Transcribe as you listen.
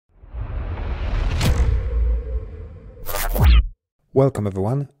Welcome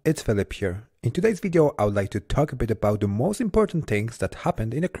everyone, it's Philip here. In today's video, I would like to talk a bit about the most important things that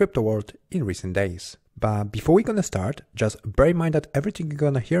happened in the crypto world in recent days. But before we're gonna start, just bear in mind that everything you're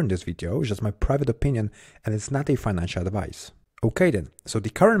gonna hear in this video is just my private opinion and it's not a financial advice. Okay then, so the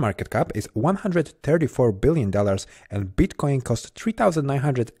current market cap is $134 billion and Bitcoin costs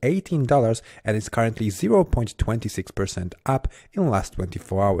 $3,918 and is currently 0.26% up in the last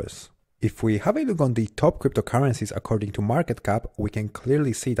 24 hours. If we have a look on the top cryptocurrencies according to market cap, we can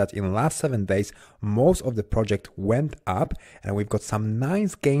clearly see that in the last 7 days, most of the project went up and we've got some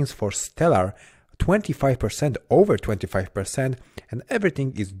nice gains for Stellar, 25%, over 25%, and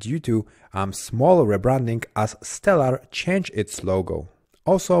everything is due to small rebranding as Stellar changed its logo.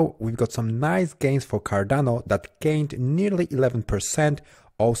 Also, we've got some nice gains for Cardano that gained nearly 11%,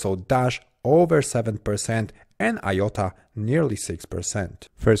 also Dash over 7%, and IOTA nearly 6%.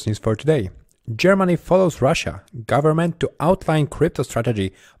 First news for today. Germany follows Russia government to outline crypto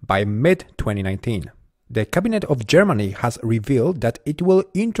strategy by mid-2019. The cabinet of Germany has revealed that it will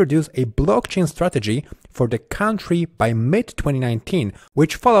introduce a blockchain strategy for the country by mid-2019,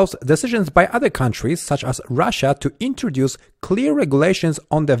 which follows decisions by other countries such as Russia to introduce clear regulations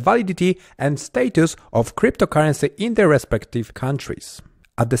on the validity and status of cryptocurrency in their respective countries.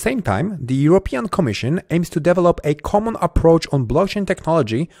 At the same time, the European Commission aims to develop a common approach on blockchain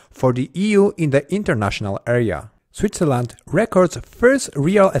technology for the EU in the international area. Switzerland records first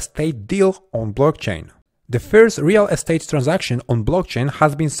real estate deal on blockchain. The first real estate transaction on blockchain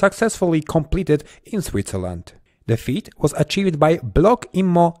has been successfully completed in Switzerland. The feat was achieved by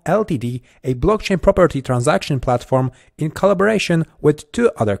BlockImmo Ltd, a blockchain property transaction platform in collaboration with 2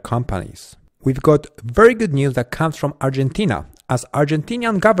 other companies. We've got very good news that comes from Argentina, as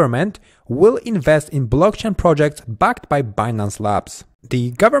Argentinian government will invest in blockchain projects backed by Binance Labs.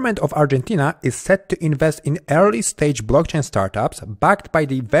 The government of Argentina is set to invest in early-stage blockchain startups backed by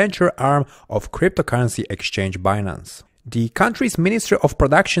the venture arm of cryptocurrency exchange Binance. The country's Ministry of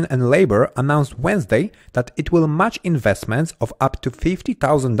Production and Labor announced Wednesday that it will match investments of up to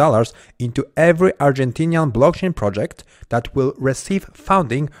 $50,000 into every Argentinian blockchain project that will receive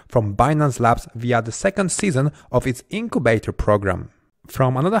funding from Binance Labs via the second season of its incubator program.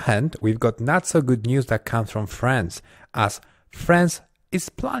 From another hand, we've got not so good news that comes from France, as France is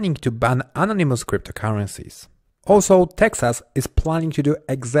planning to ban anonymous cryptocurrencies. Also, Texas is planning to do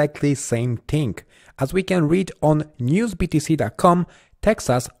exactly same thing. As we can read on newsbtc.com,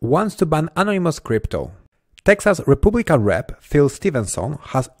 Texas wants to ban anonymous crypto. Texas Republican Rep Phil Stevenson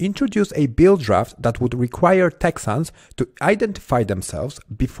has introduced a bill draft that would require Texans to identify themselves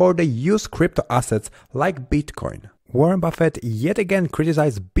before they use crypto assets like Bitcoin. Warren Buffett yet again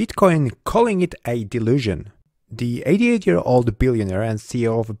criticized Bitcoin, calling it a delusion. The 88-year-old billionaire and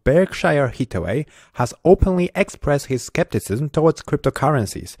CEO of Berkshire Hathaway has openly expressed his skepticism towards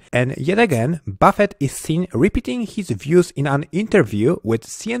cryptocurrencies, and yet again, Buffett is seen repeating his views in an interview with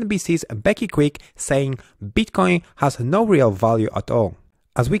CNBC's Becky Quick, saying Bitcoin has no real value at all.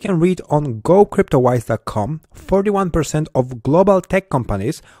 As we can read on gocryptowise.com, 41% of global tech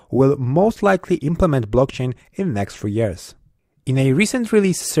companies will most likely implement blockchain in the next 3 years. In a recent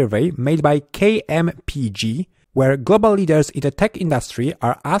release survey made by KMPG, where global leaders in the tech industry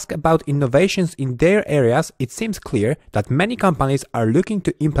are asked about innovations in their areas, it seems clear that many companies are looking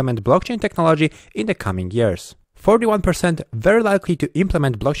to implement blockchain technology in the coming years. 41% very likely to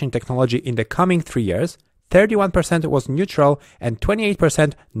implement blockchain technology in the coming 3 years, 31% was neutral, and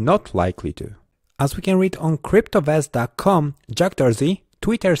 28% not likely to. As we can read on cryptovest.com, Jack Dorsey,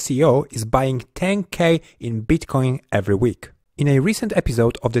 Twitter CEO, is buying 10k in Bitcoin every week. In a recent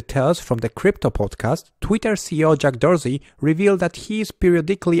episode of the Tales from the Crypto podcast, Twitter CEO Jack Dorsey revealed that he is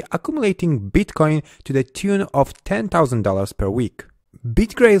periodically accumulating Bitcoin to the tune of $10,000 per week.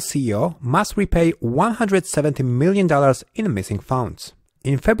 Bitgrail CEO must repay $170 million in missing funds.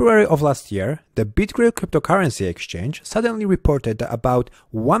 In February of last year, the Bitgrail cryptocurrency exchange suddenly reported that about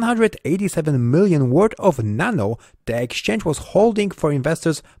 187 million worth of nano the exchange was holding for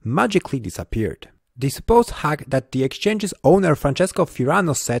investors magically disappeared. The supposed hack that the exchange's owner Francesco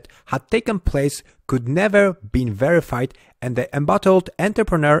Firano said had taken place could never been verified, and the embattled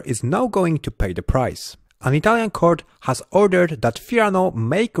entrepreneur is now going to pay the price. An Italian court has ordered that Firano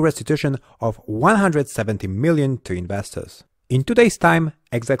make restitution of 170 million to investors. In 2 days' time,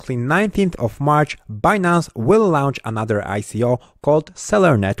 exactly 19th of March, Binance will launch another ICO called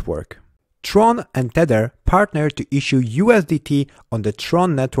Seller Network. Tron and Tether partnered to issue USDT on the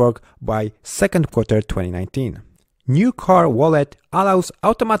Tron network by second quarter 2019. New Car Wallet allows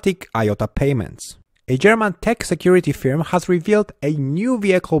automatic IOTA payments. A German tech security firm has revealed a new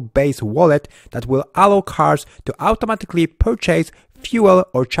vehicle-based wallet that will allow cars to automatically purchase fuel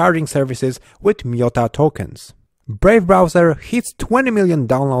or charging services with IOTA tokens. Brave browser hits 20 million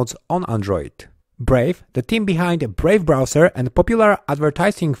downloads on Android. Brave, the team behind Brave browser and popular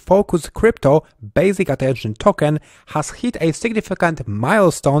advertising philkcrypto basic attention token, has hit a significant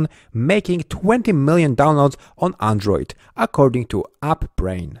milestone, making 20 million downloads on Android, according to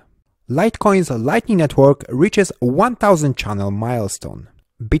AppBrain. Litecoin's Lightning Network reaches 1,000 channel milestone.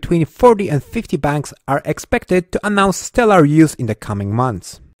 Between 40 and 50 banks are expected to announce Stellar use in the coming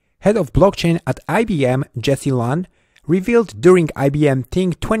months. Head of blockchain at IBM, Jesse Lund, revealed during IBM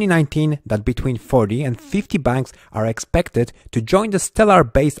Think 2019 that between 40 and 50 banks are expected to join the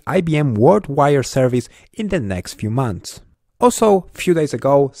Stellar-based IBM WorldWire service in the next few months. Also, a few days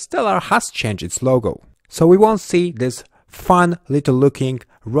ago, Stellar has changed its logo, so we won't see this fun little looking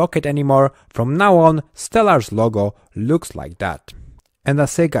rocket anymore. From now on, Stellar's logo looks like that. And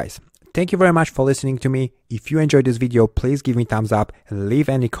that's it, guys. Thank you very much for listening to me. If you enjoyed this video, please give me a thumbs up and leave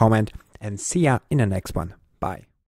any comment, and see ya in the next one. Bye.